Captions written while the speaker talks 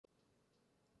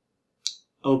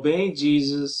Obey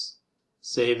Jesus,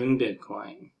 saving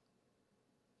Bitcoin.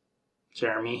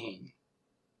 Jeremy Hayne.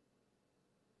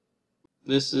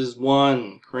 This is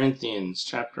 1 Corinthians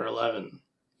chapter 11.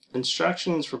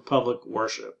 Instructions for public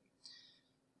worship.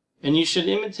 And you should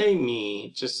imitate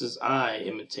me just as I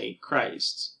imitate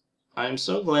Christ. I am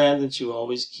so glad that you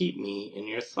always keep me in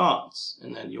your thoughts,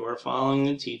 and that you are following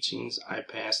the teachings I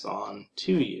passed on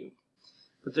to you.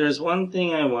 But there is one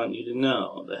thing I want you to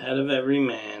know. The head of every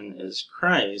man is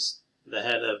Christ, the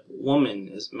head of woman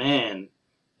is man,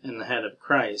 and the head of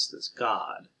Christ is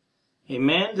God. A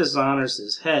man dishonors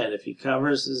his head if he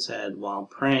covers his head while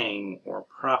praying or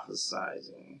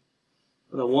prophesying.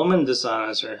 But a woman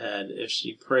dishonors her head if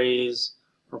she prays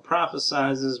or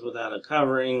prophesies without a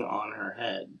covering on her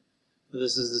head. For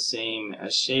this is the same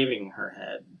as shaving her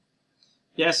head.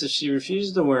 Yes, if she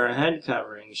refused to wear a head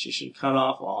covering, she should cut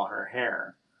off all her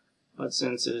hair. But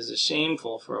since it is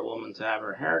shameful for a woman to have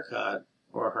her hair cut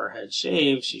or her head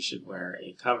shaved, she should wear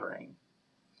a covering.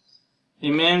 A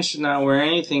man should not wear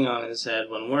anything on his head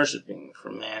when worshiping,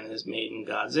 for man is made in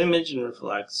God's image and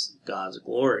reflects God's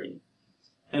glory.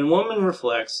 And woman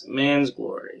reflects man's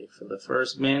glory, for the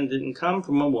first man didn't come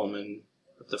from a woman,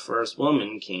 but the first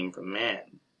woman came from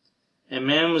man. And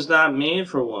man was not made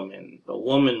for woman, but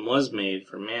woman was made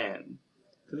for man.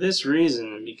 For this reason,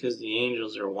 and because the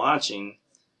angels are watching,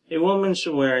 a woman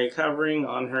should wear a covering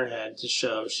on her head to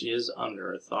show she is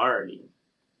under authority.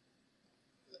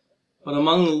 But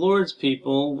among the Lord's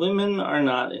people, women are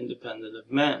not independent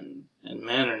of men, and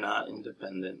men are not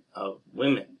independent of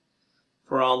women.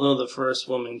 For although the first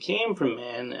woman came from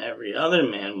man, every other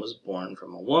man was born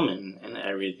from a woman, and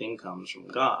everything comes from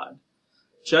God.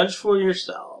 Judge for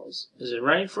yourselves. Is it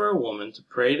right for a woman to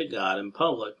pray to God in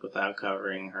public without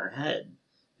covering her head?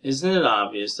 Isn't it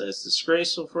obvious that it's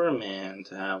disgraceful for a man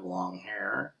to have long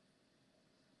hair?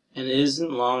 And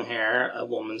isn't long hair a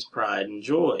woman's pride and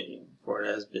joy, for it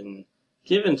has been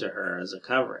given to her as a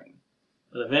covering?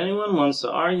 But if anyone wants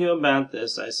to argue about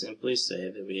this, I simply say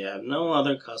that we have no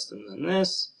other custom than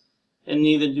this, and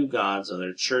neither do God's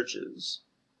other churches.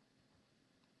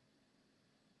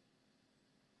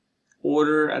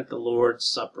 Order at the Lord's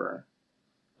Supper.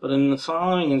 But in the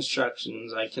following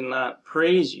instructions I cannot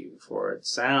praise you, for it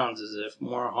sounds as if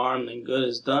more harm than good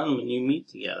is done when you meet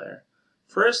together.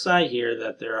 First, I hear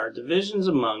that there are divisions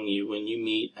among you when you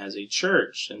meet as a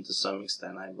church, and to some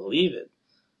extent I believe it.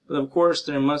 But of course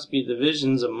there must be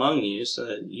divisions among you so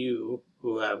that you,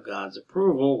 who have God's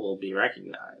approval, will be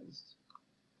recognized.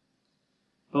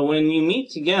 But when you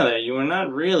meet together, you are not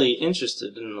really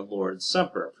interested in the Lord's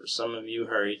Supper, for some of you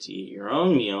hurry to eat your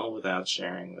own meal without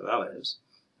sharing with others.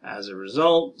 As a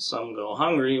result, some go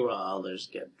hungry while others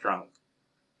get drunk.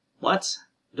 What?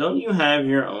 Don't you have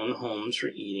your own homes for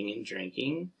eating and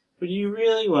drinking? Or do you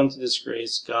really want to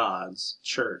disgrace God's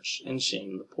church and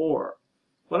shame the poor?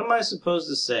 What am I supposed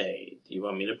to say? Do you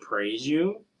want me to praise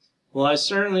you? Well, I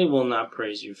certainly will not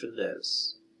praise you for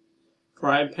this. For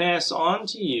I pass on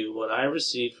to you what I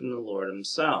received from the Lord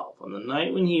himself. On the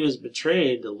night when he was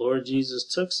betrayed, the Lord Jesus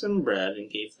took some bread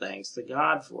and gave thanks to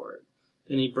God for it.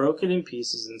 Then he broke it in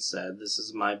pieces and said, "This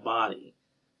is my body,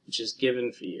 which is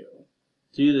given for you.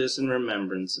 Do this in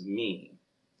remembrance of me."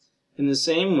 In the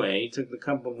same way, he took the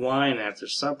cup of wine after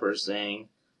supper, saying,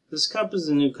 "This cup is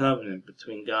the new covenant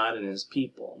between God and his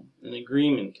people, an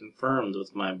agreement confirmed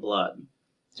with my blood.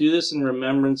 Do this in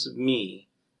remembrance of me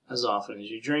as often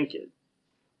as you drink it.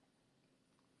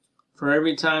 For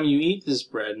every time you eat this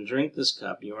bread and drink this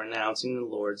cup, you are announcing the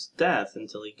Lord's death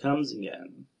until he comes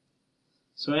again.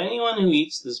 So anyone who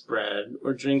eats this bread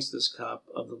or drinks this cup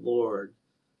of the Lord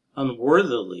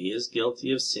unworthily is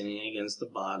guilty of sinning against the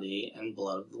body and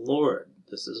blood of the Lord.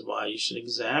 This is why you should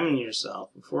examine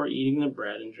yourself before eating the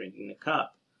bread and drinking the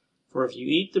cup. For if you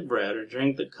eat the bread or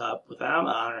drink the cup without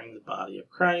honoring the body of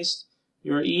Christ,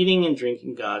 you are eating and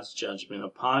drinking God's judgment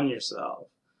upon yourself.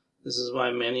 This is why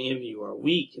many of you are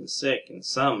weak and sick, and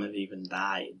some have even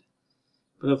died.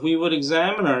 But if we would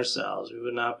examine ourselves, we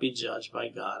would not be judged by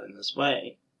God in this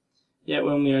way. Yet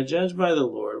when we are judged by the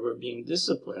Lord, we're being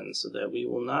disciplined so that we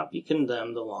will not be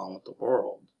condemned along with the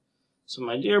world. So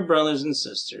my dear brothers and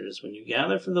sisters, when you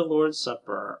gather for the Lord's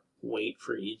Supper, wait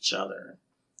for each other.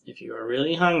 If you are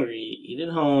really hungry, eat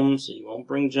at home so you won't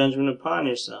bring judgment upon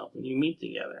yourself when you meet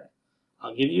together.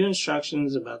 I'll give you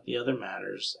instructions about the other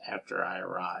matters after I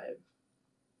arrive.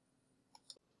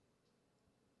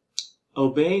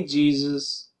 Obey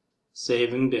Jesus,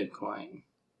 saving Bitcoin.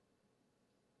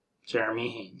 Jeremy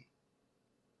Hayne.